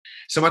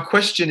So my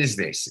question is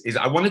this, is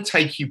I want to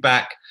take you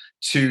back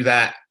to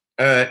that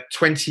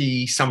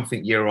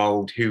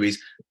 20-something-year-old who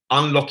is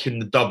unlocking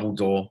the double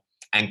door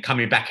and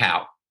coming back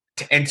out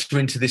to enter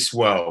into this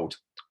world.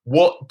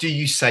 What do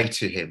you say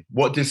to him?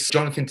 What does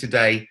Jonathan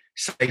today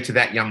say to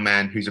that young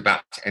man who's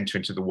about to enter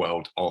into the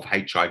world of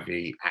HIV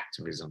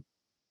activism?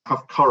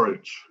 Have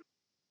courage.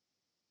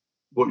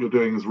 What you're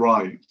doing is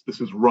right. This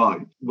is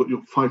right. What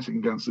you're fighting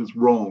against is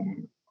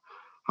wrong.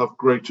 Have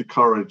greater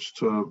courage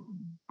to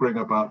bring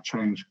about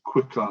change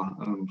quicker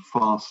and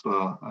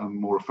faster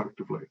and more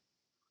effectively.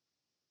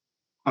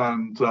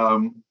 And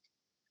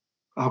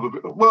have a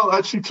bit. Well,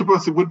 actually, to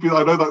us, it would be.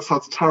 I know that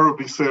sounds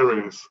terribly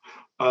serious,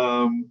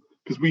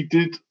 because we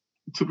did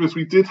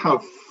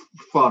have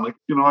fun.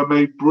 I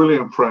made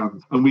brilliant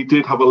friends, and we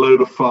did have a load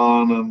of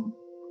fun, and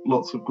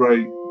lots of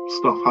great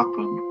stuff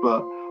happened.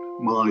 But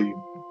my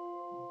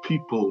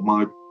people,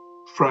 my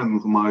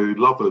friends, my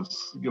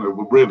lovers,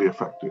 were really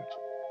affected.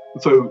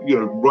 And so,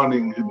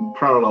 running in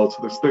parallel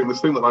to this thing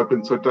that I've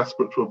been so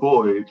desperate to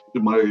avoid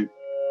in my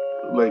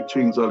late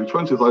teens, early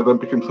 20s, I then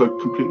became so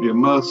completely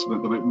immersed in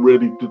it that it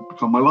really did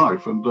become my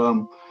life, and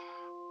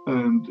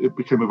it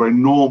became a very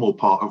normal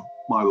part of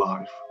my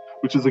life,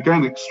 which is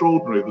again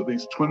extraordinary that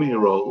these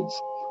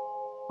 20-year-olds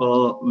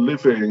are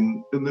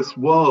living in this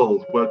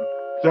world where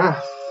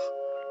death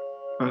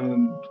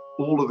and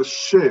all of the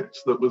shit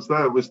that was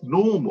there was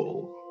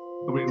normal.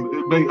 I mean,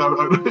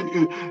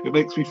 it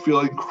makes me feel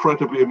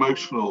incredibly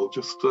emotional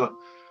just to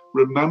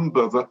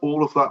remember that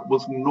all of that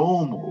was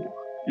normal,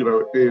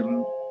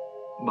 in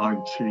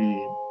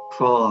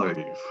 95.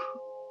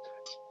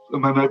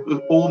 And then I've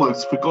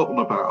almost forgotten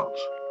about,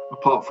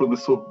 apart from the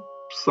sort of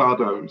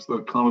saddos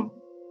that kind of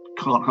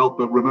can't help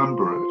but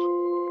remember it.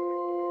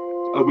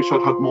 I wish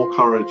I'd had more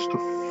courage to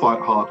fight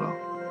harder.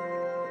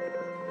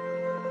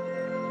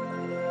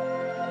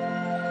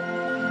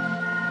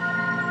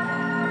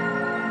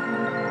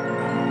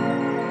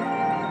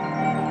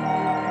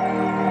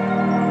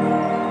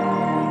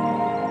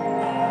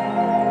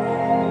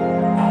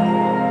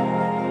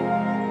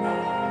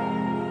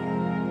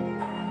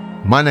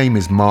 My name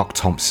is Mark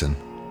Thompson,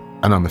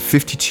 and I'm a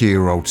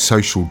 52-year-old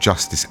social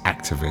justice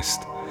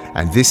activist,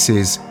 and this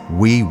is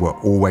We Were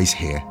Always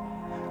Here,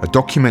 a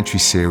documentary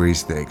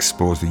series that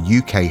explores the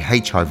UK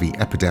HIV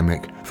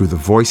epidemic through the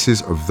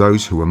voices of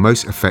those who are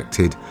most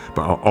affected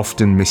but are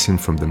often missing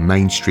from the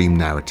mainstream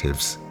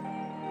narratives.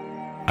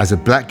 As a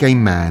black gay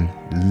man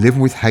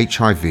living with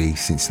HIV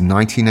since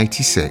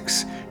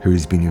 1986, who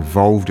has been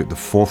involved at the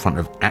forefront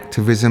of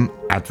activism,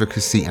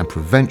 advocacy and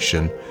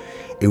prevention,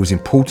 it was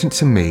important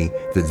to me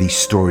that these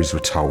stories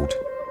were told.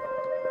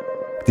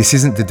 This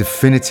isn't the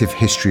definitive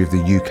history of the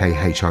UK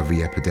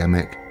HIV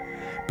epidemic,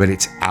 but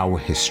it's our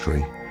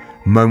history,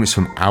 moments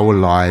from our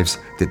lives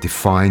that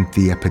defined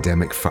the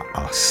epidemic for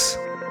us.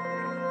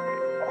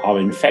 Our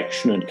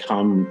infection had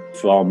come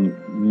from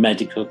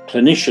medical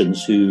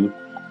clinicians who,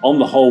 on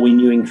the whole, we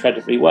knew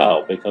incredibly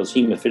well, because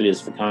haemophilia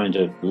is the kind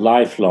of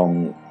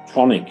lifelong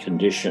chronic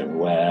condition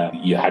where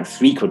you had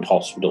frequent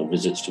hospital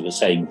visits to the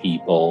same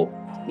people.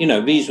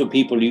 These were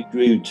people you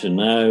grew to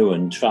know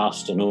and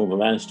trust and all the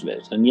rest of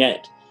it. And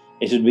yet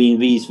it had been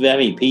these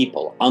very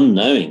people,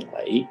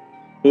 unknowingly,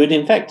 who had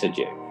infected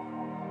you.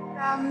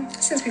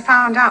 Since we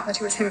found out that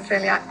he was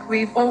haemophiliac,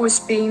 we've always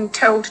been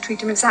told to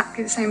treat him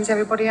exactly the same as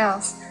everybody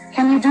else.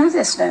 Can you do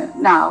this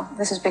now?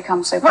 This has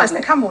become so public. Well, it's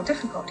become more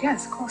difficult,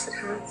 yes, of course it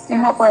has.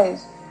 In what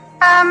ways?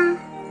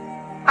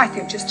 I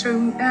think just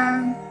through,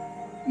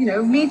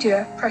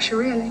 media pressure,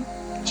 really.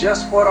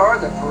 Just what are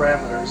the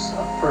parameters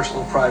of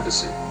personal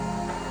privacy?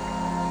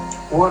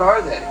 What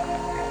are they?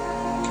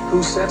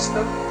 Who sets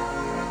them?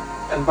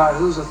 And by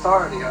whose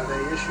authority are they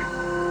issued?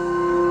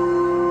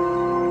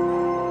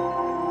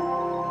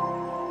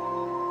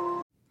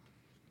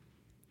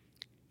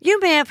 You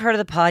may have heard of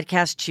the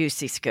podcast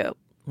Juicy Scoop.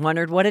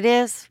 Wondered what it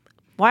is?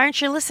 Why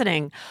aren't you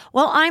listening?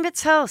 Well, I'm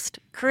its host.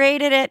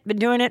 Created it, been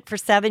doing it for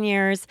 7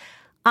 years.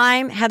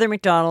 I'm Heather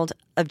McDonald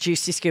of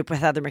Juicy Scoop with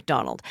Heather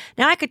McDonald.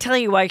 Now, I could tell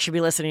you why you should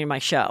be listening to my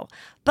show,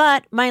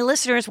 but my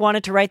listeners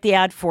wanted to write the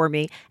ad for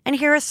me, and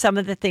here are some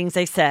of the things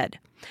they said.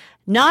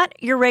 Not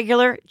your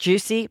regular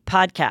juicy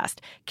podcast.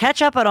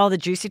 Catch up on all the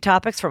juicy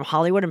topics from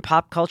Hollywood and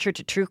pop culture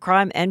to true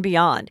crime and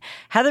beyond.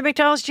 Heather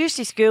McDonald's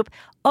Juicy Scoop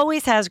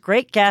always has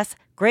great guests,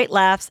 great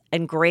laughs,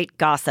 and great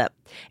gossip.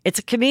 It's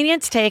a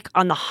comedian's take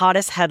on the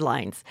hottest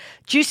headlines.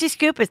 Juicy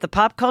Scoop is the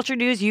pop culture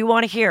news you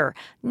want to hear.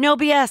 No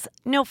BS,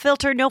 no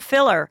filter, no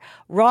filler.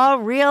 Raw,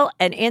 real,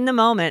 and in the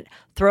moment.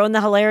 Throw in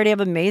the hilarity of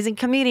amazing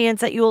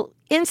comedians that you'll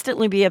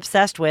instantly be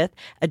obsessed with,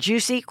 a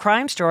juicy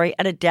crime story,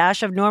 and a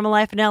dash of normal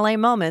life in LA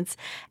moments,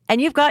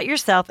 and you've got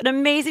yourself an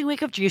amazing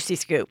week of Juicy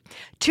Scoop.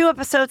 2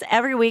 episodes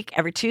every week,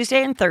 every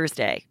Tuesday and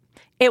Thursday.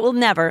 It will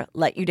never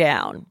let you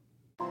down.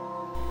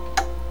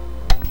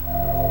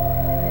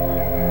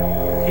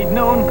 He'd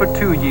known for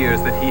 2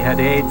 years that he had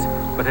AIDS,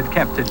 but had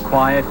kept it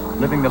quiet,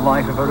 living the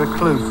life of a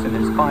recluse in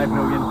his £5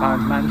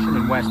 million mansion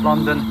in West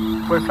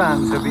London, where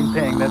fans have been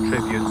paying their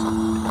tributes.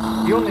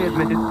 He only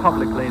admitted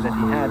publicly that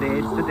he had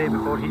AIDS the day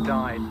before he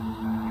died.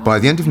 By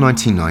the end of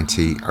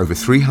 1990, over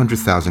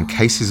 300,000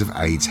 cases of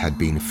AIDS had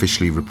been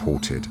officially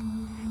reported.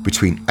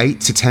 Between 8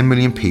 to 10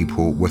 million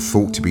people were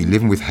thought to be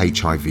living with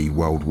HIV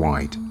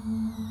worldwide.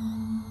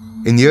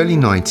 In the early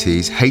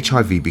 90s,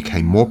 HIV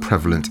became more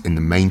prevalent in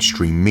the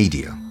mainstream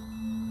media.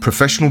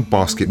 Professional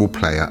basketball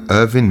player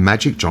Earvin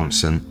Magic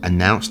Johnson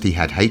announced he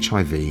had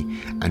HIV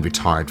and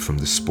retired from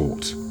the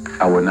sport.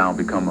 I will now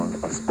become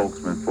a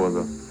spokesman for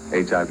the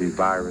HIV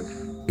virus.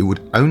 It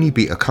would only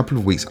be a couple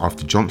of weeks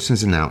after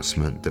Johnson's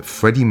announcement that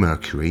Freddie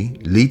Mercury,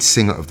 lead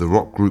singer of the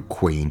rock group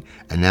Queen,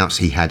 announced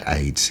he had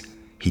AIDS.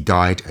 He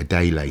died a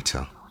day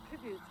later.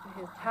 Tributes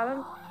to his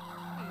talent.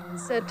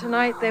 Said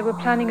tonight they were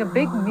planning a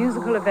big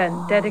musical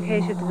event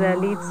dedicated to their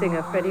lead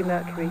singer Freddie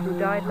Mercury, who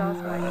died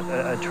last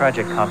night. A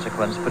tragic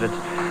consequence, but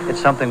it's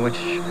something which,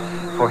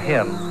 for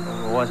him,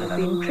 wasn't.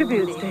 Been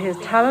tributes to his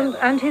talent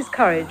and his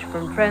courage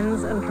from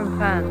friends and from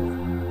fans.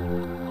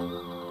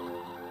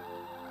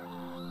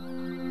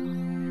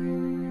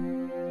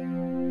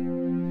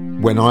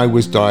 When I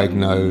was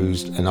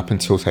diagnosed, and up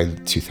until, say, the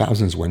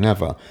 2000s,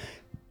 whenever,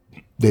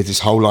 there's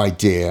this whole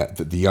idea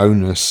that the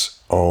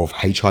onus of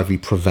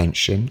HIV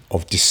prevention,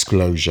 of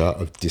disclosure,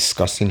 of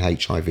discussing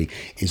HIV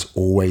is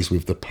always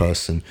with the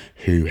person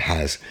who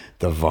has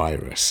the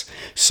virus.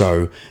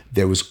 So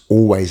there was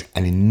always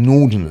an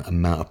inordinate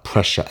amount of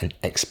pressure and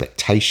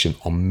expectation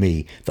on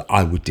me that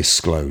I would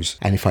disclose.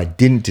 And if I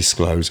didn't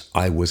disclose,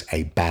 I was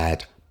a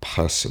bad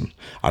person.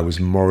 I was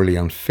morally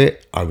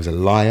unfit, I was a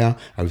liar,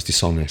 I was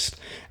dishonest.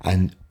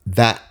 And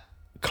that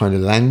kind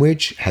of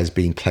language has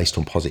been placed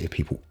on positive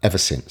people ever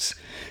since.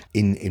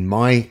 In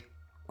my, I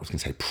was going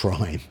to say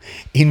prime,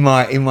 in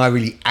my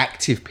really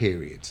active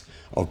periods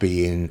of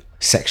being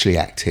sexually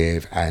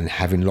active and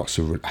having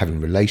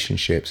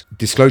relationships,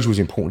 disclosure was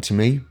important to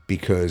me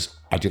because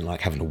I didn't like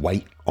having a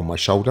weight on my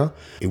shoulder.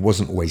 It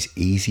wasn't always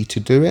easy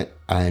to do it,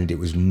 and it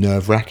was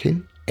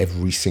nerve-wracking.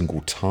 Every single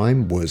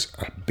time was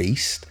a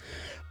beast,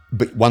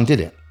 but one did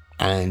it,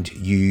 and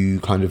you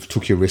kind of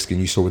took your risk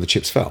and you saw where the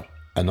chips fell.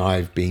 And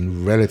I've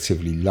been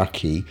relatively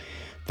lucky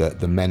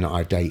that the men that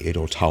I've dated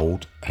or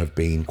told have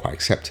been quite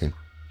accepting.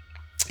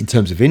 In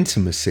terms of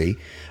intimacy,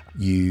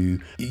 you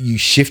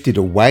shifted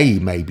away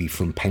maybe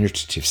from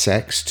penetrative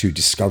sex to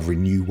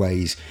discovering new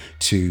ways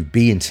to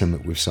be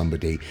intimate with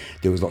somebody.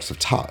 There was lots of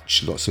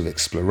touch, lots of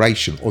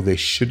exploration, or there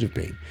should have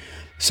been.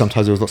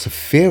 Sometimes there was lots of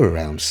fear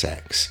around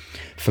sex.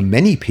 For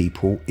many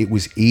people, it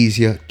was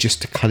easier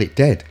just to cut it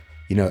dead.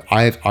 You know,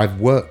 I've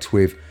worked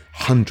with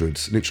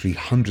literally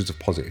hundreds of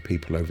positive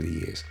people over the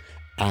years.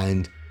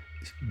 And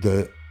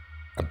the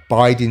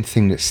abiding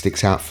thing that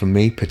sticks out for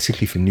me,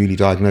 particularly for newly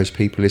diagnosed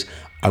people, is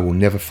I will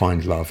never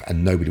find love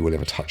and nobody will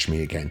ever touch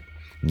me again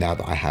now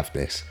that I have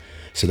this.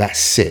 So that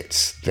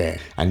sits there.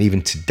 And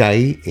even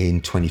today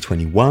in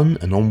 2021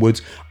 and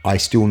onwards, I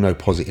still know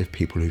positive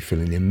people who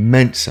feel an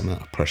immense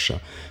amount of pressure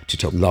to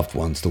tell loved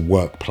ones, the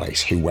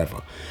workplace,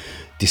 whoever.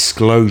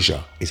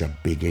 Disclosure is a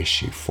big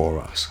issue for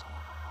us.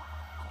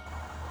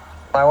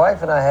 My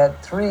wife and I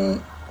had 3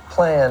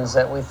 plans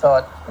that we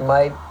thought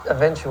might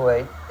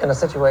eventuate in a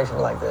situation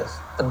like this.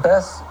 The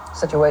best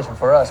situation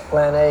for us,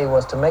 plan A,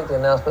 was to make the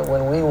announcement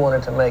when we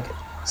wanted to make it.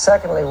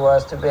 Secondly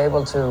was to be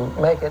able to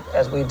make it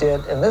as we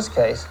did in this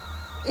case,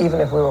 even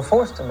if we were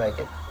forced to make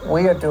it.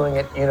 We are doing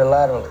it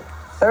unilaterally.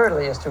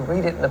 Thirdly is to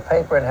read it in the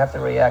paper and have to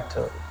react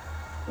to it.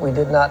 We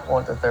did not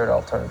want the third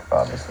alternative,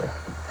 obviously.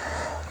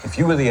 If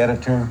you were the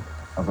editor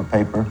of a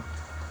paper,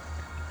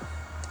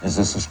 is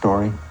this a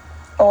story?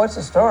 Oh, it's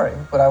a story,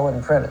 but I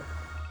wouldn't print it.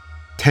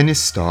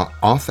 Tennis star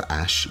Arthur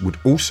Ashe would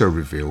also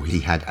reveal he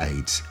had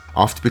AIDS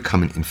after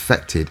becoming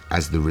infected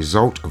as the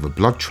result of a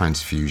blood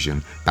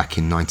transfusion back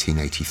in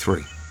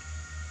 1983.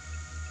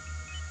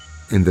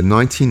 In the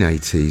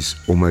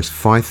 1980s, almost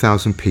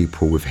 5,000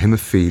 people with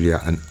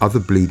haemophilia and other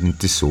bleeding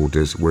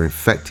disorders were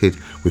infected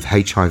with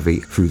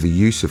HIV through the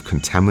use of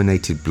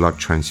contaminated blood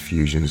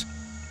transfusions.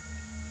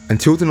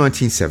 Until the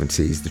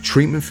 1970s, the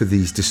treatment for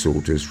these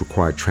disorders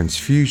required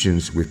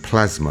transfusions with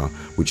plasma,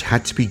 which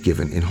had to be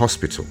given in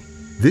hospital.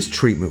 This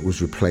treatment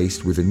was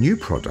replaced with a new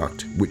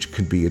product which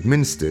could be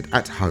administered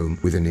at home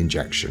with an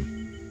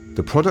injection.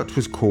 The product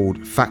was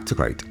called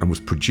Factorate and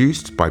was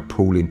produced by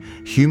pooling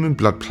human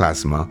blood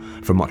plasma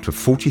from up to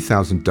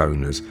 40,000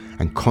 donors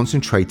and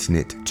concentrating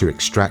it to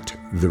extract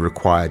the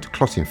required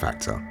clotting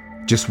factor.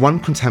 Just one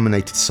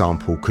contaminated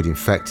sample could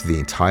infect the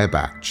entire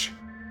batch.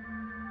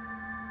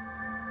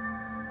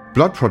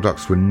 Blood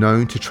products were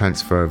known to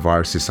transfer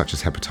viruses such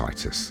as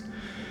hepatitis,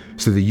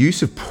 so the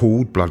use of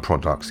pooled blood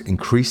products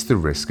increased the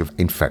risk of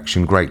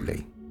infection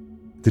greatly.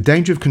 The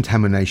danger of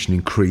contamination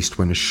increased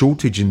when a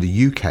shortage in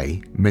the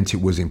UK meant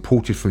it was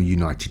imported from the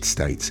United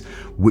States,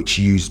 which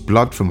used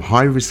blood from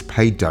high-risk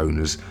paid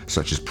donors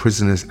such as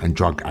prisoners and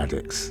drug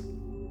addicts.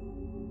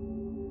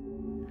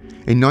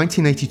 In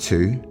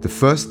 1982, the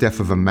first death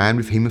of a man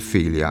with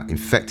haemophilia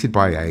infected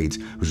by AIDS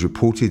was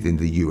reported in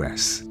the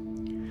US.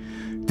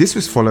 This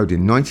was followed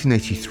in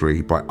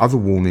 1983 by other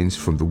warnings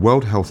from the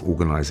World Health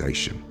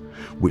Organization,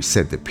 which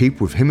said that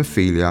people with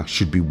haemophilia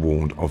should be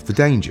warned of the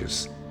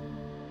dangers.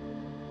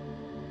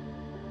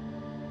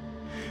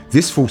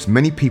 This forced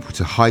many people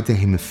to hide their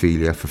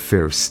haemophilia for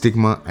fear of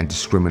stigma and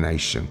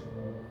discrimination.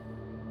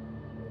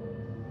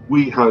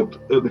 We had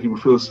at the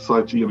Haemophilia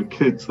Society,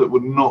 kids that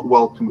were not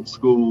welcome at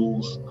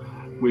schools.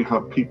 We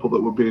had people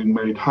that were being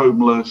made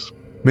homeless.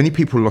 Many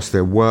people lost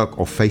their work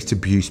or faced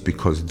abuse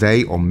because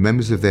they or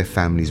members of their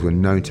families were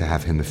known to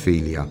have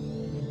haemophilia.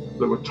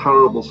 There were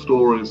terrible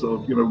stories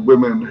of,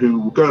 women who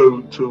would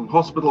go to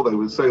hospital, they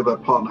would say their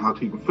partner had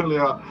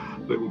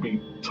haemophilia, they would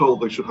be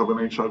told they should have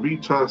an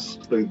HIV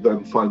test, they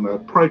then find they're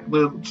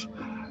pregnant,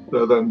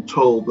 they're then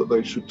told that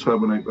they should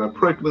terminate their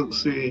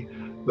pregnancy,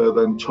 they're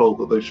then told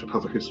that they should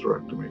have a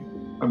hysterectomy.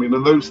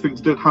 And those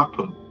things did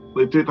happen.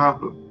 They did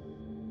happen.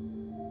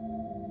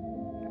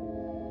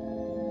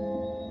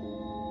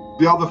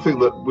 The other thing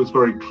that was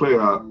very clear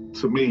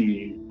to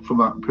me from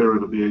that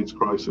period of the AIDS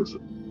crisis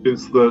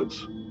is that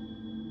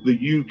the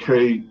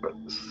UK,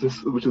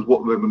 which is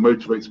what then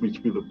motivates me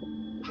to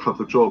have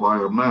the job I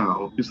am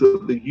now, is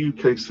that the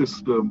UK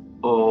system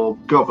of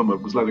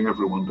government was letting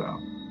everyone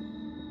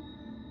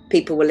down.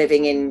 People were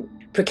living in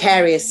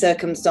precarious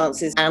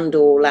circumstances, and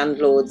or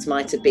landlords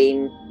might have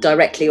been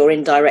directly or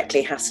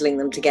indirectly hassling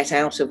them to get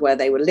out of where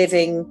they were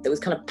living. There was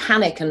kind of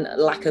panic and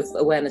lack of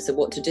awareness of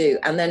what to do,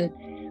 and then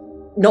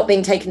not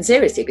being taken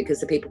seriously because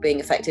the people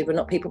being affected were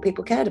not people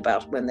cared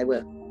about when they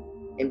were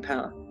in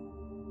power.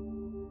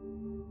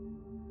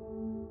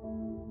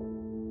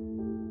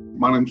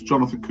 My name's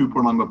Jonathan Cooper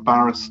and I'm a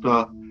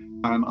barrister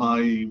and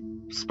I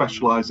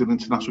specialise in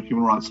international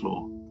human rights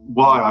law.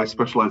 Why I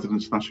specialise in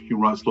international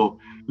human rights law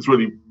is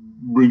really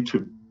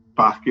rooted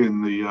back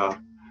in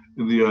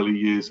the early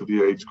years of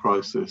the AIDS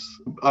crisis.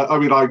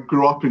 I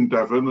grew up in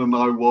Devon and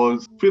I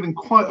was feeling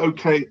quite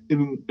okay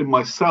in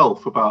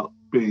myself about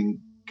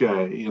being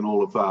gay and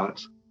all of that.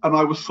 And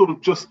I was sort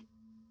of just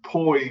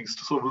poised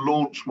to sort of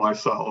launch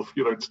myself,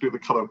 to do the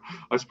kind of,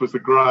 I suppose, the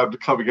grand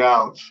coming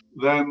out.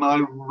 Then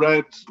I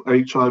read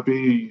HIV,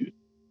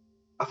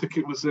 I think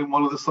it was in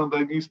one of the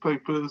Sunday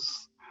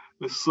newspapers,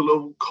 this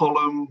little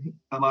column,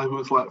 and I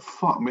was like,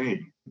 fuck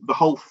me. The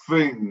whole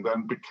thing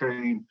then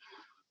became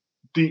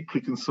deeply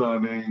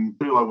concerning.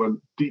 I went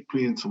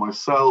deeply into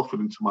myself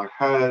and into my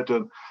head,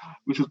 and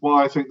which is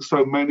why I think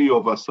so many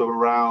of us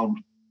around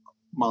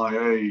my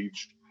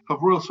age have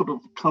real sort of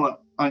kind of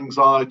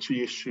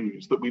anxiety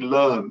issues that we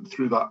learned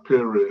through that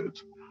period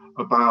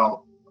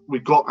about. We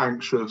got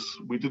anxious,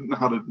 we didn't know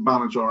how to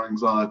manage our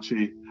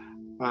anxiety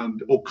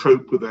and or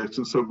cope with it,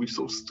 and so we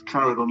sort of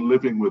carried on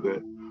living with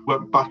it.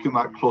 Went back in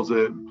that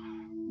closet,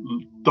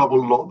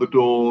 double locked the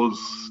doors,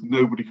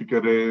 nobody could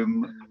get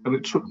in, and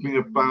it took me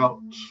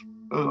about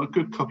a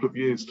good couple of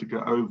years to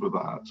get over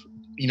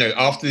that.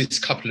 After this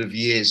couple of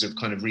years of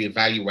kind of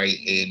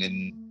reevaluating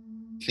and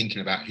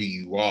thinking about who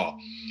you are,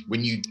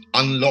 when you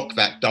unlock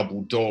that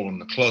double door on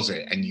the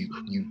closet and you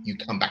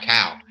come back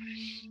out,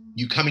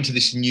 you come into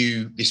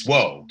this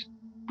world.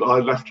 I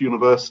left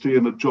university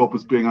and a job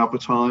was being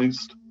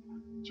advertised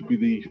to be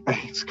the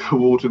AIDS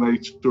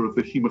coordinator of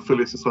the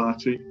Haemophilia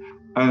Society,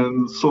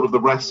 and sort of the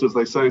rest, as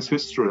they say, is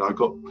history. I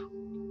got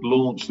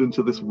launched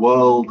into this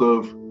world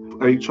of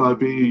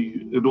HIV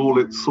in all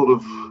its sort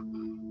of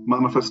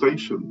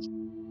manifestations.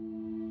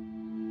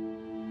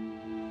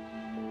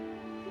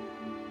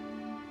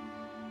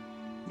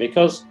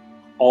 Because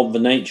of the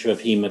nature of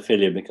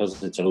haemophilia,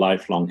 because it's a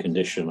lifelong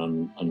condition,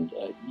 and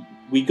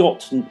we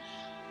got to,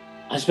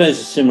 I suppose,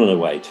 a similar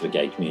way to the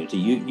gay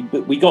community.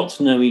 We got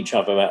to know each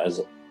other as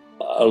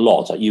a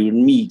lot. You would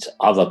meet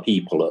other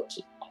people at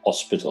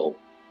hospital.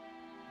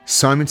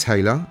 Simon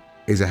Taylor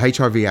is a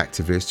HIV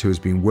activist who has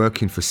been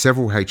working for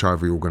several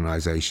HIV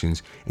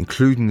organisations,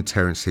 including the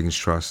Terence Higgins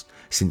Trust,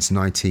 since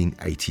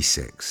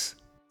 1986.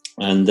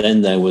 And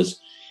then there was,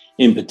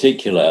 in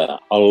particular,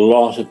 a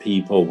lot of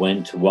people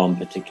went to one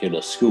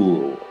particular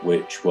school,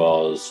 which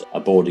was a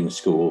boarding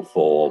school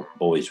for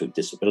boys with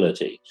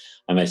disability.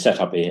 And they set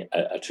up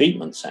a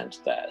treatment centre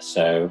there.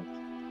 So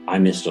I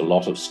missed a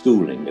lot of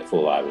schooling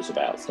before I was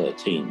about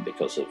 13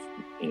 because of,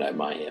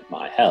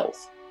 my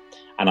health.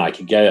 And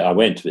I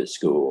went to this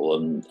school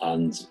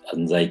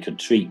and they could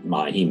treat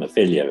my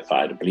haemophilia if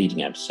I had a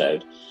bleeding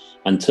episode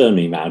and turn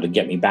me around and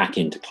get me back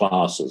into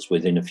classes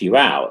within a few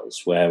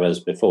hours, whereas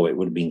before it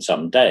would have been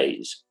some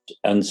days.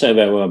 And so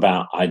there were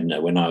about,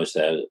 when I was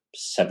there,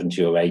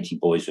 70 or 80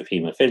 boys with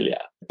haemophilia.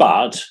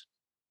 But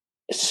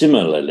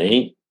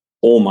similarly,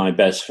 all my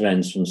best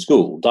friends from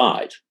school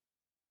died.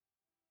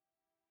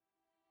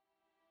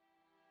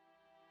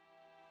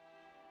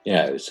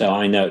 So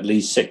I know at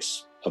least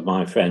 6 of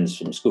my friends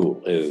from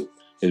school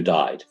who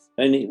died.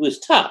 And it was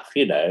tough,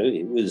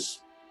 it was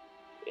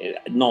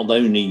not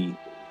only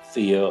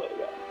for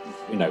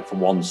for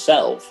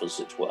oneself, as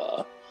it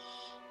were,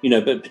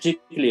 but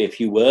particularly if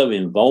you were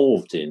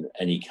involved in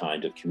any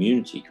kind of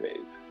community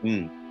group,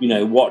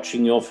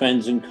 watching your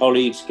friends and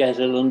colleagues get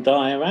ill and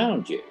die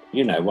around you.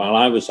 While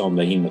I was on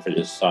the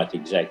Haemophilia Society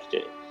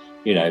executive,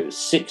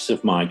 6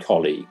 of my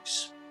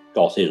colleagues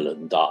got ill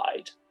and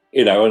died.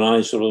 And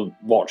I sort of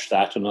watched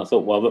that and I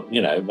thought, well,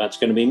 that's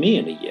going to be me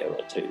in a year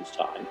or two's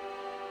time.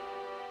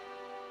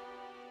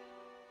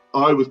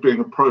 I was being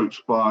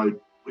approached by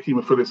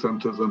haemophilia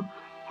centres and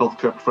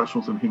healthcare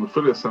professionals in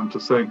haemophilia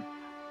centres saying,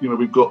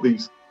 we've got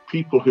these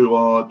people who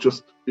are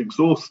just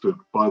exhausted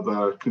by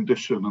their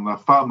condition and their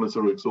families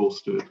are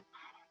exhausted.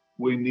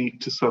 We need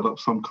to set up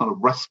some kind of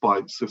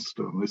respite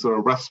system. Is there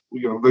a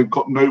they've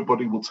got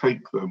nobody will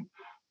take them,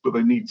 but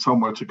they need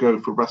somewhere to go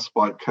for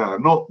respite care,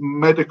 not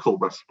medical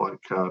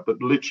respite care,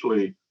 but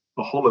literally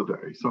a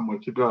holiday, somewhere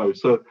to go.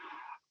 So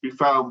we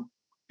found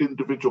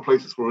individual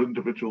places for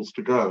individuals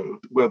to go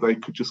where they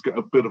could just get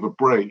a bit of a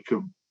break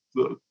of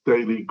the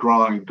daily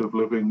grind of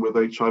living with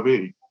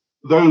HIV.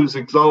 Those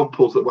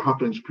examples that were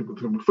happening to people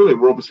with haemophilia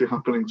were obviously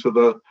happening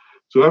to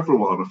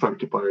everyone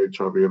affected by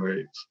HIV and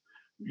AIDS.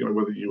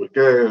 Whether you were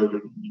gay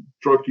or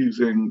drug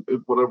using,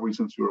 whatever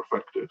reasons you were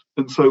affected.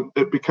 And so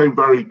it became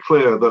very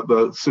clear that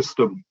the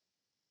system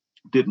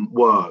didn't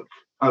work.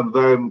 And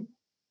then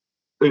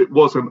it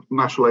was a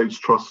National AIDS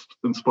Trust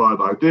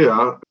inspired idea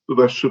that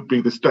there should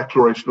be this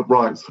declaration of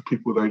rights for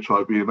people with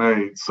HIV and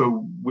AIDS.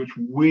 So which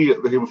we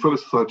at the Haemophilia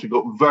Society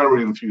got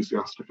very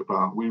enthusiastic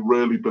about. We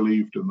really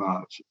believed in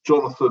that.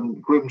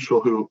 Jonathan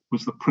Grimshaw, who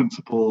was the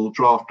principal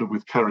drafter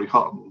with Kerry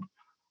Hutton,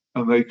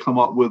 and they come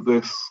up with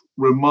this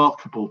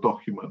remarkable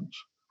document,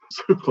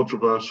 so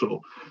controversial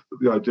that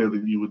the idea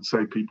that you would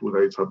say people with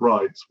AIDS have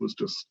rights was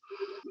just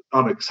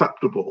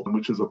unacceptable,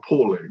 which is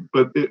appalling.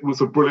 But it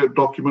was a brilliant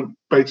document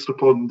based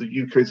upon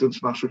the UK's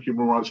International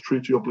Human Rights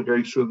Treaty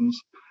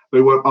obligations.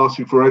 They weren't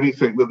asking for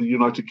anything that the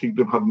United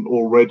Kingdom hadn't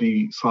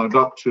already signed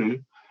up to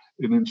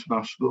in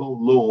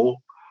international law,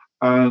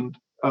 and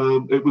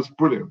it was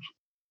brilliant.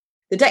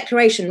 The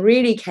declaration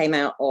really came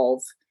out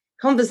of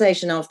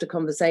conversation after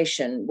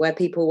conversation where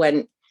people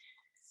went,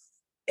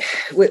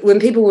 when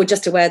people were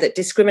just aware that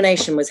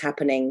discrimination was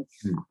happening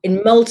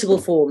in multiple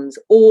forms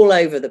all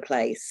over the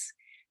place.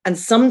 And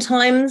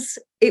sometimes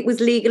it was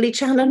legally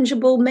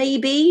challengeable,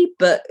 maybe,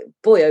 but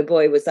boy, oh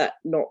boy, was that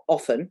not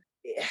often.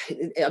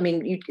 I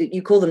mean,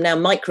 you call them now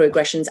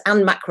microaggressions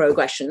and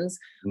macroaggressions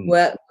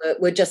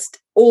were just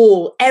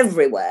all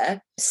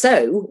everywhere.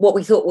 So what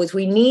we thought was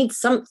we need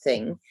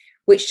something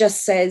which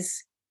just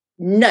says,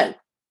 no,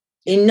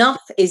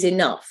 enough is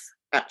enough,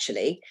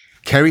 actually.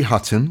 Kerry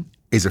Hutton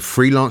is a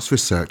freelance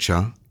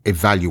researcher,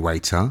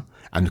 evaluator,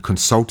 and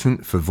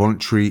consultant for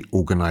voluntary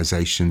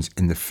organisations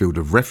in the field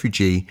of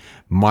refugee,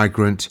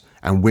 migrant,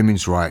 and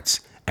women's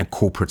rights and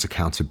corporate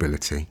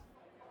accountability.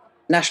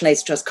 National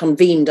AIDS Trust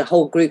convened a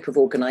whole group of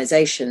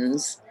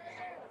organisations,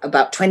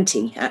 about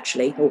 20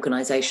 actually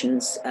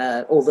organisations,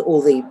 all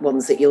the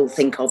ones that you'll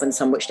think of and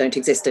some which don't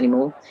exist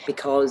anymore,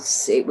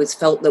 because it was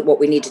felt that what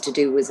we needed to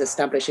do was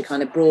establish a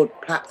kind of broad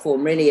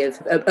platform, really,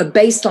 of a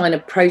baseline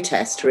of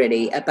protest,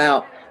 really,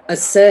 about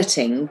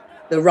asserting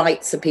the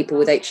rights of people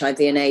with HIV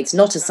and AIDS,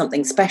 not as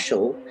something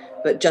special,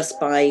 but just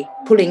by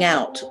pulling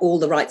out all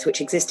the rights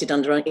which existed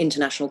under an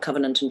international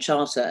covenant and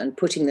charter and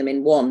putting them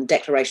in one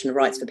Declaration of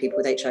Rights for people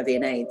with HIV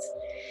and AIDS.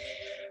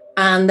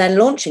 And then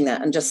launching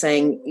that and just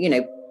saying,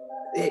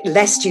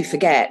 lest you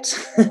forget,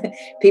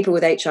 people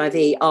with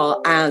HIV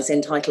are as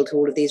entitled to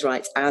all of these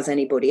rights as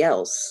anybody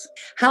else.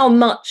 How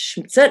much,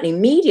 certainly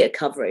media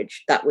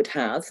coverage that would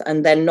have,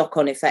 and then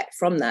knock-on effect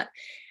from that.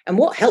 And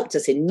what helped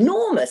us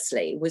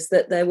enormously was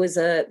that there was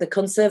the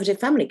Conservative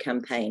Family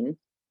Campaign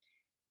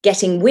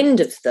getting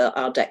wind of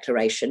our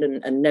declaration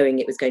and knowing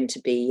it was going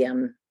to be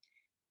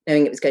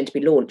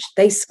launched.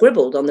 They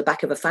scribbled on the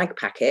back of a fag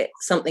packet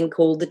something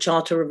called the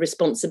Charter of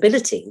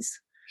Responsibilities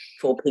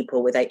for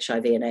people with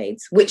HIV and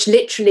AIDS, which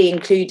literally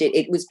included,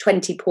 it was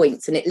 20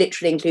 points, and it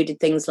literally included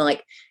things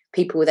like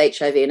people with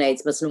HIV and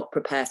AIDS must not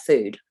prepare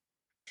food.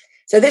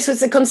 So this was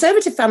the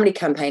Conservative Family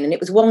Campaign, and it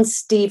was one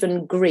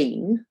Stephen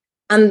Green,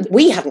 and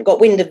we hadn't got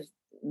wind of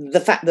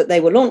the fact that they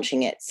were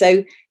launching it.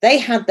 So they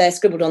had their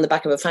scribbled on the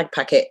back of a fag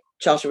packet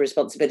Charter of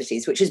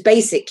Responsibilities, which is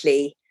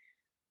basically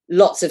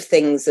lots of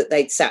things that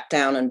they'd sat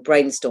down and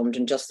brainstormed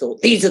and just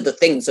thought, these are the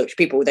things which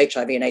people with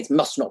HIV and AIDS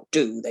must not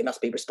do, they must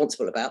be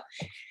responsible about.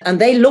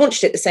 And they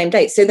launched it the same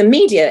date. So the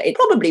media, it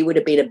probably would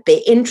have been a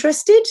bit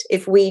interested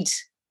if we'd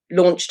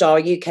launched our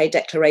UK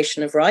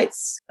Declaration of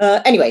Rights.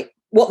 Anyway,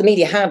 what the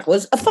media had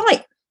was a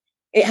fight.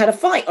 It had a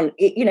fight on,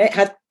 it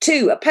had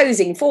two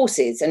opposing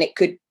forces, and it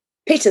could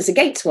pit us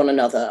against one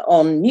another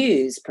on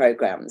news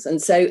programmes.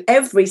 And so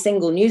every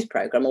single news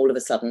programme all of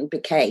a sudden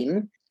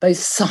became both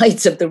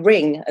sides of the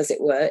ring, as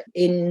it were,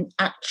 in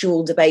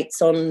actual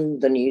debates on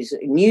the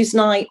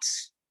Newsnight,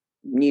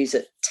 news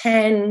at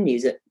 10,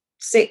 news at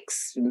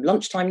 6,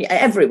 lunchtime,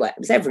 everywhere. It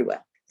was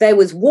everywhere. There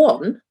was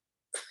one,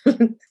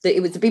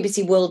 it was the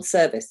BBC World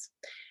Service.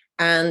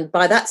 And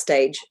by that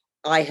stage,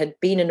 I had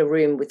been in a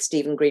room with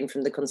Stephen Green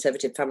from the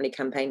Conservative Family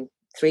Campaign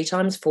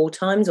 4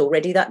 times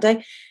already that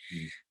day.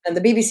 And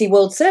the BBC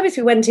World Service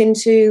we went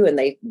into, and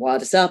they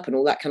wired us up and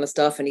all that kind of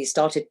stuff. And he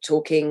started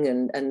talking,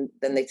 and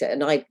then they said,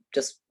 and I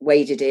just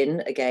waded in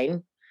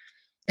again.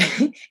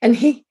 And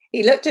he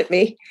looked at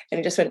me and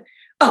he just went,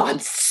 "Oh, I'm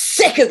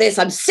sick of this.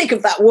 I'm sick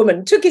of that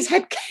woman." Took his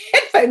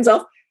headphones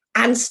off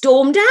and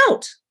stormed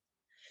out.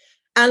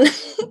 And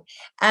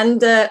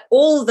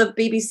all the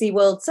BBC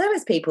World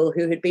Service people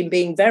who had been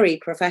being very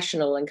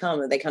professional and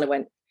calm, they kind of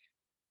went,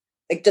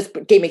 it just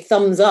gave me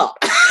thumbs up.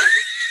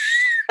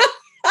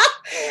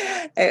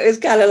 It was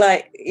kind of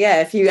like,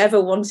 yeah, if you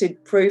ever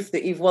wanted proof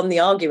that you've won the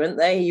argument,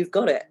 there you've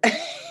got it.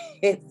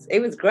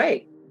 It was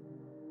great.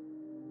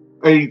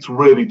 AIDS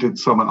really did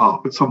sum it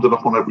up. It summed it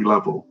up on every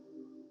level.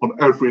 On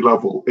every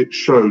level, it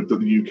showed that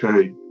the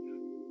UK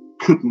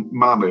couldn't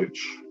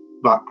manage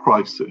that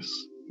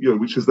crisis,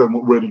 which is then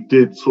what really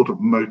did sort of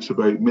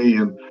motivate me.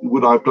 And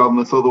would I have done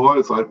this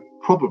otherwise? I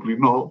probably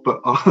not.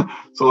 But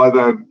so I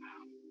then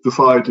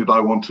decided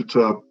I wanted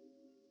to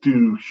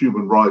do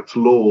human rights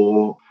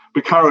law,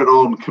 but carried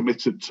on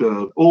committed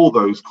to all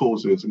those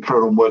causes and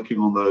carried on working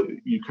on the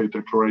UK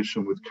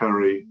Declaration with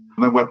Kerry,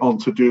 and then went on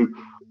to do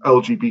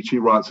LGBT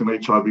rights and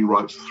HIV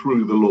rights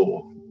through the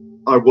law.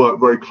 I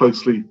worked very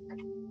closely,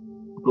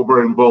 got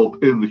very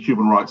involved in the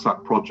Human Rights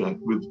Act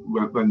project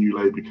when New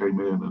Labour came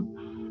in,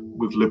 and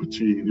with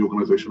Liberty, the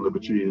organisation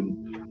Liberty,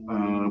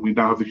 and we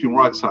now have the Human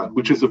Rights Act,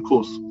 which is of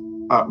course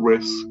at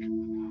risk,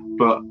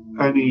 but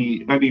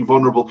any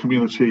vulnerable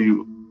community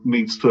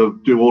needs to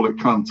do all it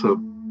can to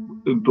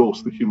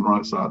endorse the Human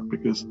Rights Act,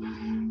 because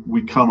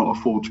we cannot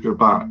afford to go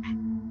back.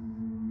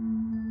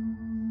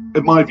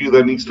 In my view,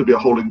 there needs to be a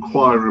whole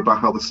inquiry about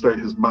how the state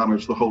has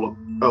managed the whole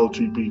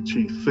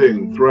LGBT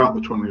thing throughout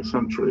the 20th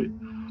century,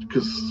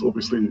 because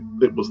obviously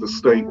it was the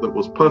state that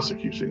was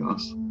persecuting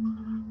us.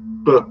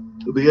 But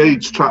the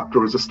AIDS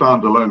chapter is a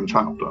standalone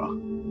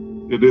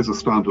chapter. It is a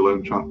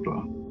standalone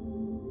chapter.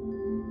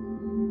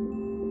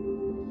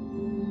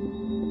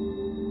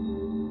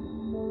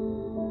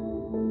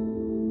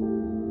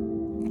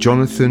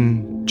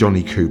 Jonathan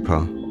Johnny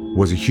Cooper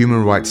was a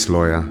human rights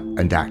lawyer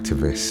and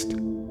activist.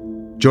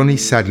 Johnny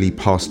sadly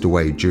passed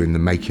away during the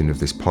making of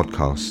this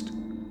podcast.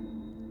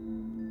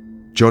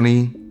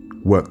 Johnny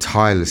worked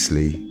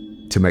tirelessly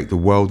to make the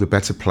world a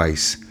better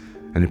place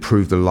and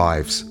improve the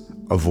lives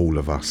of all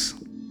of us.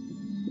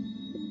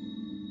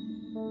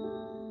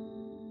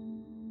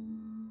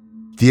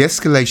 The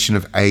escalation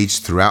of AIDS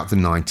throughout the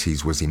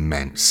 90s was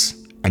immense.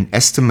 An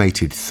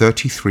estimated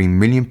 33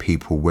 million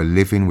people were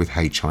living with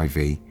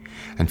HIV,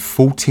 and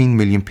 14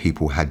 million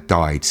people had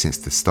died since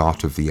the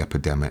start of the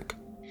epidemic.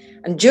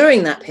 And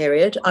during that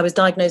period, I was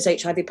diagnosed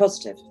HIV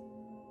positive.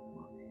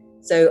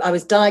 So I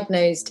was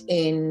diagnosed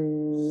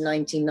in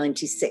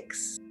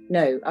 1996.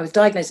 No, I was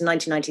diagnosed in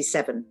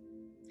 1997.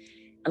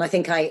 And I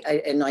think I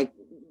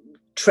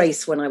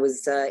trace when I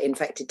was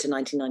infected to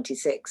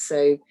 1996.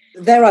 So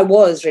there I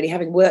was, really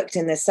having worked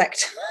in this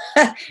sector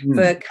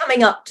for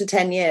coming up to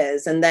 10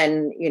 years. And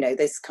then,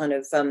 this kind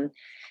of,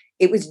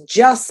 it was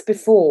just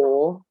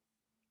before,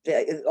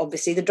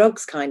 obviously the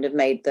drugs kind of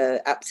made the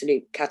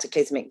absolute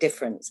cataclysmic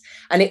difference.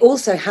 And it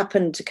also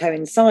happened to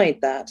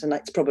coincide that, and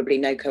it's probably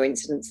no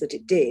coincidence that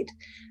it did,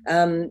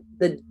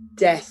 the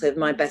death of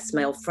my best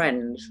male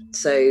friend.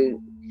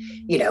 So,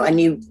 I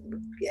knew,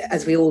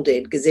 as we all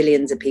did,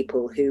 gazillions of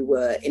people who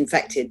were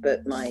infected,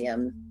 but my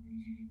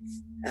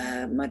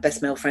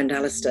best male friend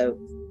Alistair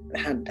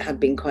had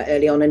been quite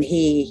early on, and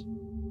he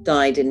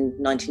died in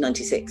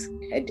 1996.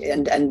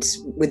 And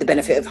with the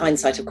benefit of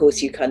hindsight, of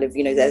course, you kind of,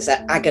 there's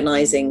that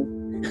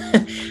agonizing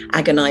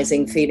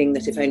feeling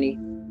that if only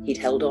he'd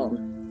held on.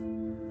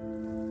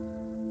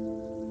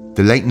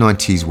 The late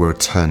 90s were a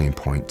turning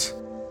point.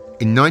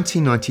 In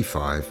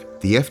 1995,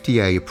 the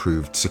FDA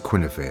approved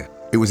Saquinavir.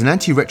 It was an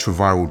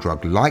antiretroviral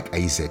drug like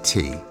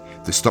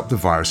AZT that stopped the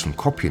virus from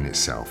copying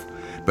itself,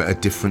 but at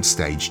a different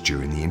stage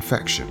during the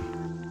infection.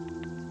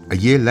 A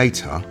year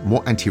later,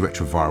 more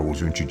antiretrovirals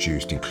were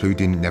introduced,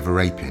 including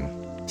nevirapine.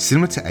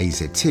 Similar to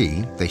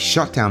AZT, they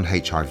shut down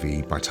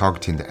HIV by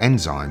targeting the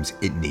enzymes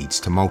it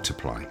needs to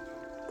multiply.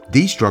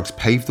 These drugs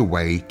paved the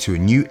way to a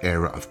new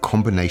era of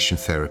combination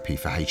therapy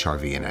for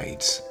HIV and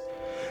AIDS.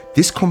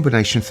 This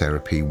combination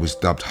therapy was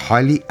dubbed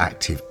highly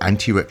active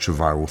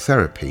antiretroviral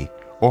therapy,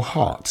 or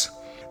HAART.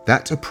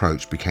 That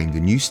approach became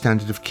the new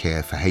standard of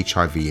care for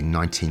HIV in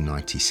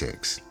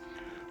 1996.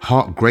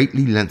 HAART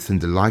greatly lengthened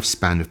the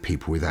lifespan of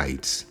people with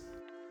AIDS.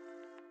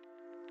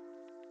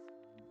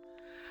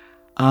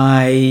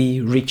 I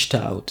reached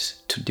out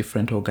to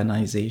different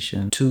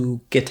organizations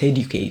to get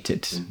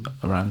educated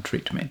around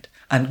treatment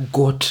and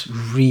got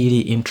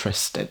really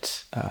interested.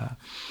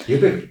 You're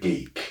a bit of a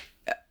geek.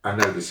 I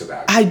know this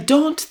about you. I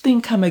don't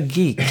think I'm a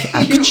geek,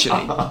 actually.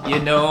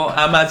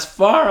 I'm as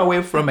far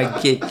away from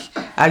a geek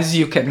as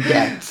you can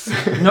get.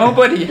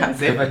 Nobody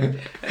has ever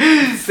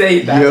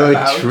said that You're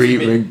about a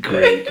treatment me.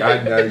 geek.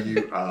 I know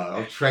you are.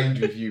 I've trained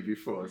with you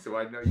before, so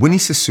I know you. Winnie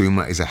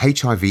Sassouma is a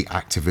HIV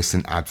activist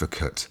and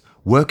advocate,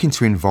 working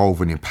to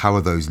involve and empower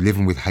those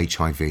living with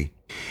HIV.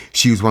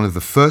 She was one of the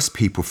first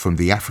people from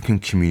the African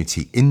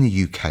community in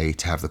the UK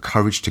to have the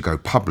courage to go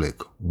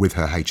public with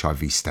her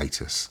HIV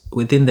status.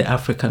 Within the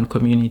African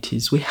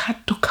communities, we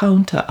had to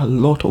counter a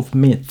lot of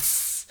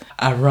myths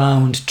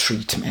around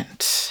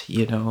treatment.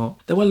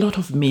 There were a lot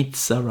of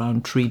myths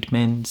around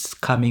treatments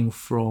coming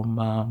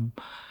from,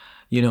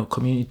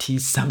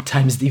 communities,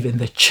 sometimes even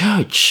the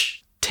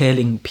church,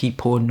 telling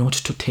people not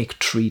to take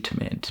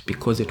treatment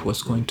because it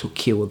was going to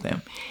kill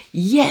them.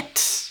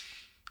 Yet,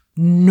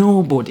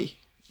 nobody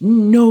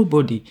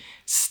Nobody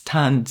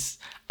stands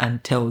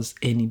and tells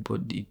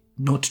anybody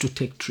not to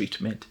take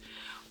treatment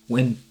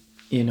when,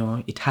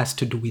 it has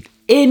to do with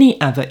any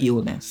other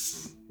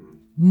illness.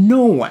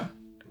 No one.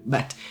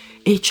 But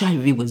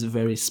HIV was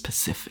very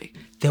specific.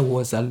 There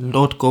was a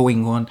lot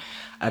going on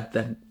at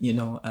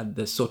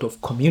the sort of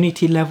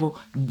community level,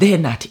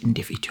 then at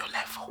individual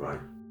level. Right.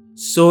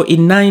 So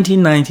in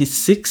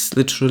 1996,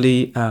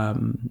 literally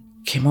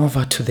came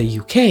over to the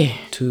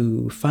UK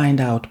to find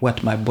out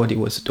what my body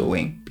was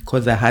doing,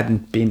 because I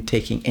hadn't been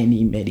taking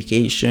any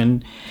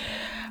medication.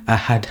 I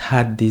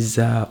had these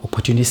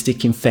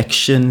opportunistic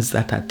infections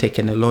that had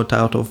taken a lot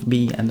out of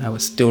me, and I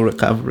was still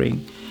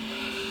recovering.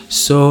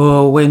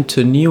 So I went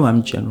to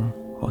Newham General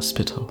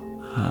Hospital,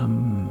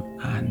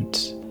 and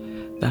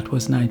that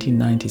was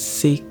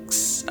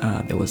 1996.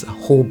 There was a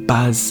whole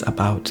buzz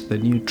about the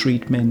new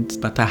treatment,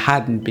 but I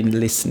hadn't been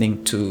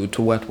listening to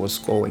what was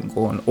going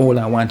on. All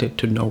I wanted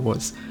to know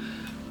was,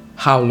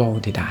 how long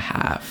did I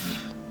have?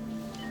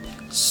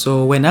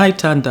 So when I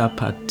turned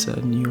up at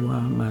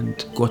Newham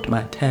and got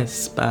my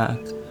tests back,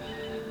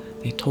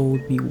 they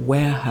told me,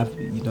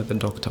 the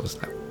doctor was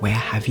like, where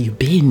have you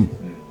been?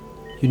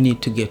 You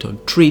need to get on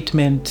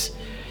treatment,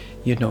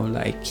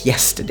 like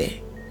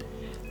yesterday.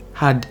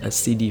 Had a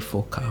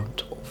CD4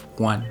 count of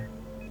 1,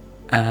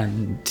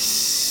 and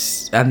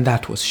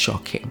that was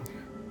shocking.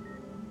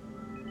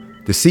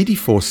 The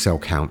CD4 cell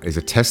count is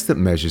a test that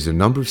measures the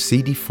number of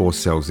CD4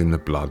 cells in the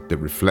blood that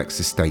reflects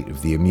the state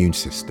of the immune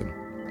system.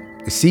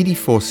 The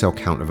CD4 cell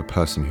count of a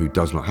person who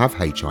does not have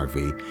HIV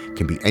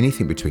can be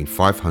anything between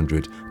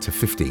 500 to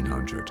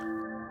 1500.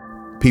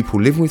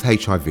 People living with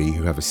HIV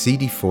who have a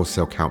CD4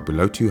 cell count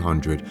below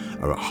 200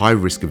 are at high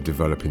risk of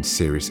developing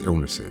serious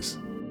illnesses.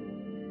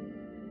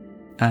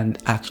 And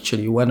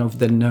actually, one of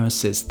the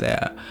nurses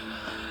there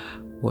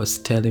was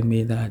telling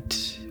me that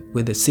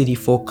with a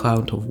CD4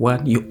 count of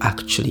 1, you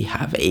actually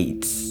have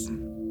AIDS.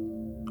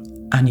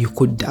 And you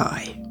could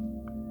die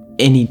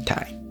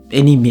anytime,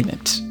 any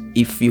minute,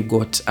 if you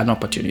got an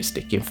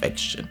opportunistic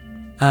infection.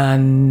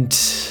 And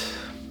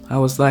I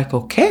was like,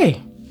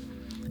 okay.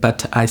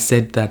 But I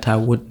said that I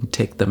wouldn't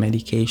take the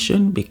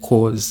medication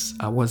because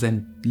I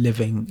wasn't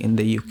living in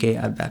the UK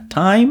at that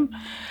time,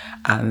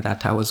 and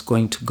that I was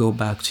going to go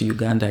back to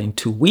Uganda in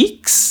 2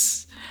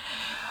 weeks.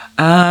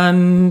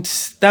 And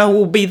that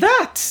will be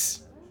that.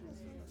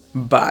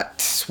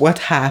 But what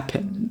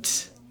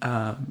happened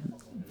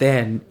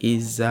then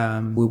is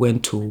we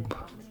went to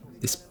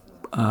this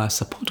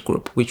support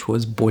group, which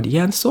was Body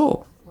and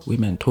Soul.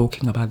 Women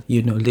talking about,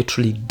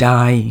 literally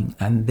dying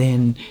and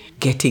then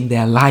getting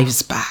their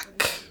lives back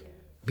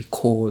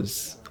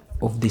because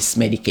of this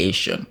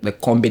medication, the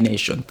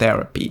combination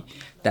therapy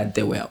that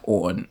they were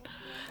on.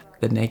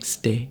 The next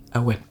day, I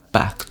went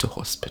back to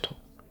hospital.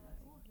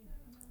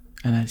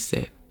 And I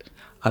said,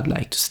 I'd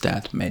like to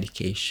start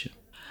medication.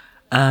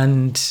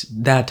 And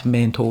that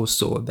meant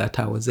also that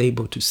I was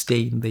able to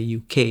stay in the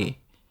UK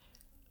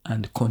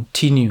and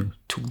continue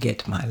to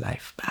get my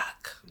life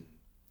back.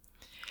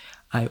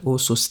 I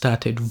also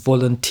started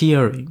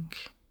volunteering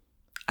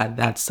at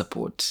that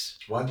support.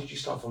 Why did you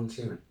start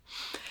volunteering?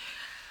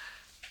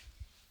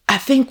 I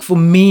think for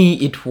me,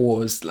 it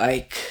was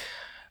like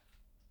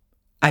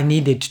I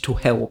needed to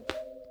help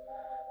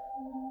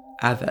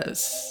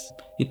others.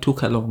 It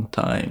took a long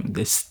time.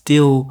 There's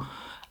still,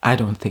 I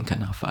don't think,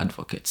 enough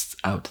advocates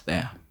out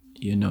there,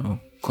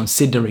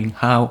 considering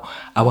how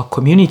our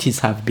communities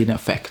have been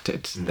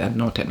affected. There are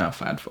not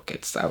enough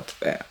advocates out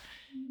there.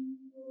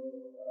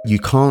 You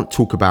can't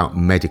talk about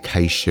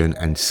medication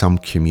and some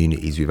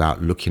communities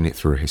without looking at it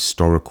through a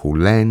historical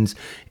lens,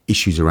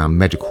 issues around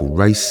medical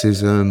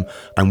racism.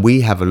 And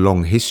we have a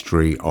long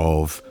history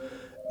of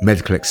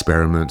medical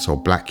experiments or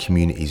black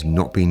communities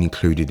not being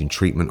included in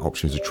treatment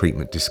options or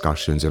treatment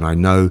discussions. And I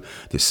know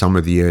that some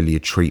of the earlier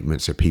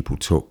treatments that people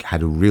took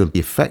had a real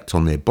effect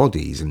on their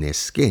bodies and their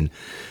skin.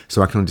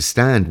 So I can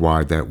understand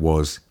why that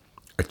was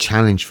a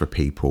challenge for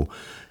people.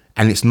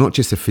 And it's not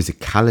just the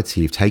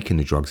physicality of taking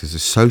the drugs, there's the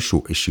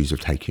social issues of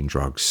taking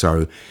drugs.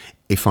 So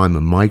if I'm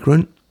a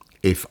migrant,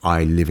 if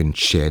I live in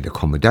shared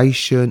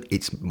accommodation,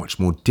 it's much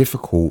more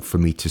difficult for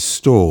me to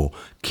store,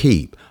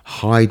 keep,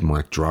 hide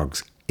my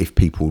drugs if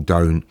people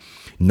don't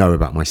know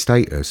about my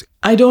status.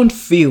 I don't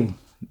feel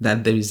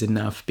that there is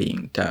enough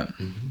being done.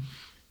 Mm-hmm.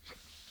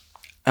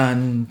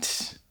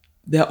 And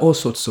there are all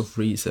sorts of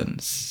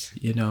reasons,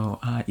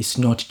 it's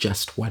not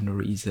just one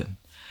reason.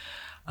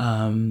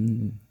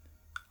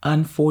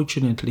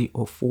 Unfortunately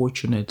or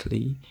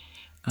fortunately,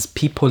 as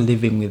people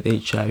living with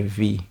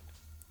HIV,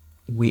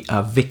 we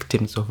are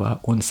victims of our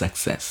own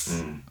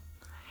success.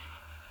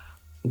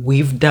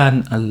 We've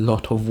done a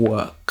lot of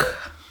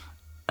work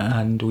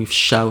and we've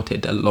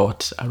shouted a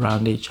lot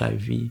around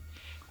HIV.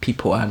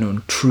 People are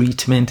on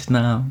treatment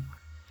now.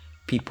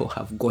 People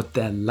have got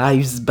their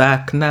lives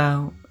back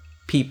now.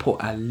 People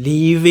are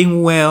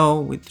living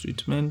well with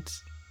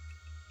treatment.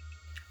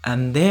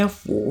 And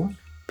therefore,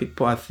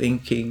 people are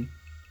thinking,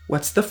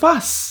 what's the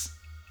fuss?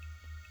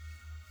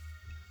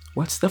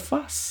 What's the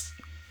fuss?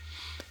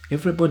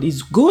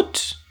 Everybody's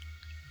good.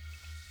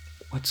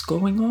 What's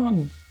going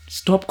on?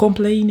 Stop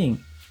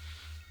complaining,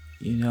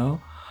 you know.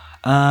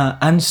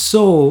 And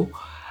so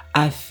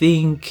I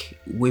think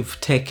we've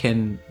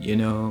taken,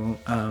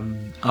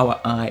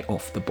 our eye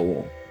off the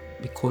ball,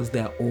 because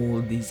there are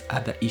all these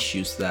other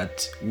issues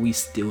that we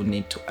still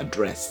need to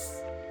address.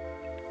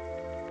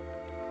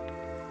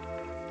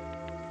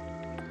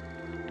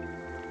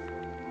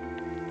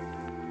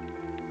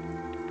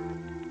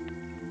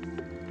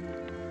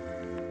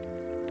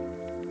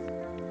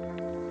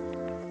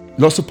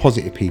 Lots of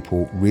positive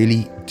people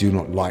really do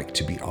not like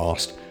to be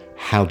asked,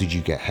 how did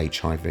you get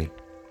HIV?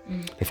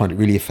 They find it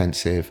really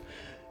offensive.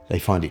 They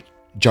find it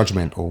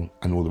judgmental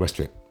and all the rest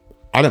of it.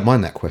 I don't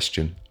mind that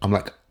question. I'm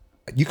like,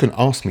 you can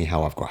ask me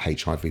how I've got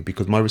HIV,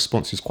 because my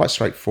response is quite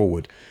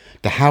straightforward.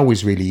 The how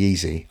is really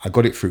easy. I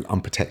got it through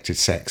unprotected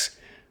sex,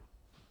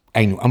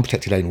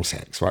 unprotected anal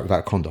sex, right, without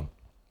a condom.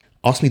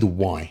 Ask me the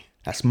why.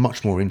 That's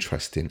much more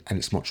interesting and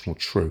it's much more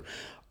true.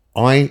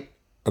 I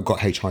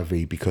got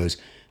HIV because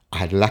I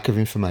had lack of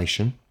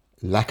information,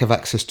 lack of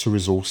access to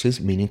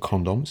resources, meaning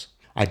condoms.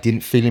 I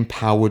didn't feel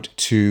empowered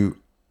to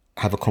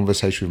have a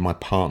conversation with my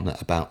partner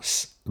about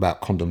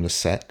condomless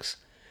sex.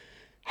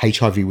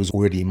 HIV was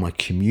already in my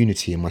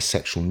community, in my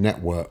sexual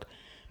network,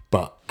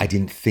 but I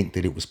didn't think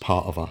that it was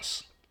part of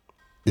us.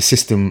 The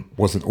system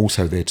wasn't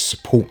also there to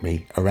support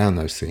me around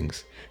those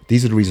things.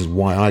 These are the reasons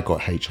why I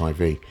got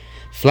HIV.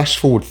 Flash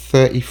forward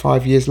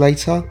 35 years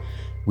later,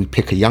 we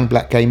pick a young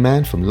black gay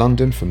man from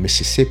London, from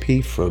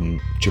Mississippi, from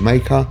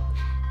Jamaica.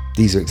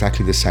 These are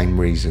exactly the same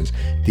reasons.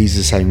 These are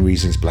the same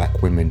reasons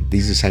black women,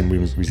 these are the same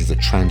reasons the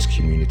trans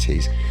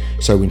communities.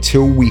 So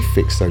until we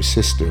fix those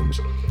systems,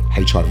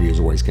 HIV is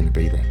always going to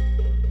be there.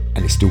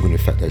 And it's still going to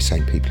affect those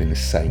same people in the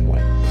same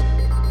way.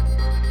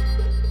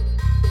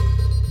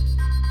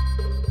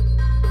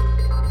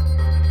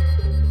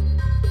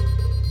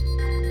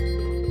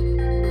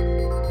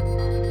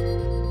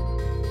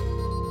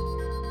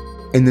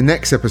 In the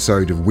next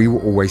episode of We Were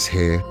Always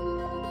Here,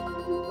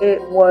 it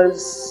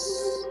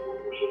was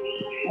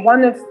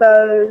one of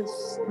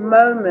those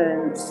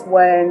moments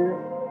when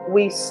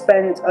we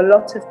spent a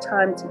lot of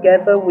time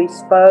together. We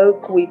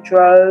spoke, we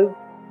drove,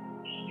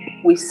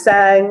 we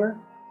sang,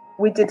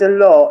 we did a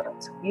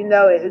lot. You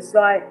know, it was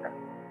like,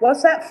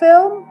 what's that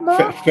film,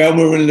 Mark?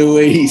 Thelma and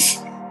Louise.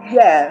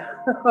 Yeah,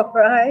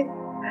 right?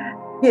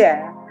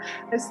 Yeah,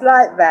 it's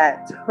like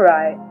that,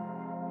 right?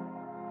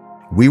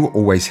 We Were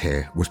Always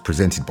Here was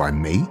presented by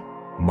me,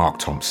 Mark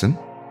Thompson.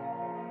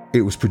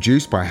 It was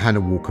produced by Hannah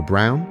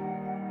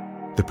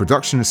Walker-Brown. The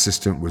production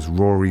assistant was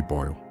Rory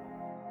Boyle.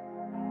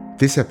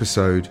 This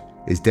episode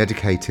is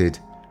dedicated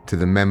to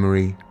the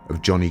memory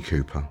of Johnny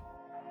Cooper.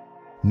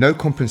 No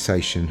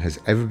compensation has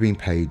ever been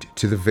paid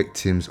to the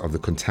victims of the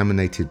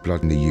contaminated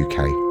blood in the UK.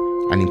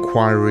 An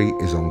inquiry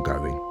is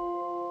ongoing.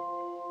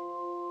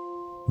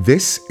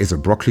 This is a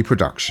Broccoli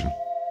production.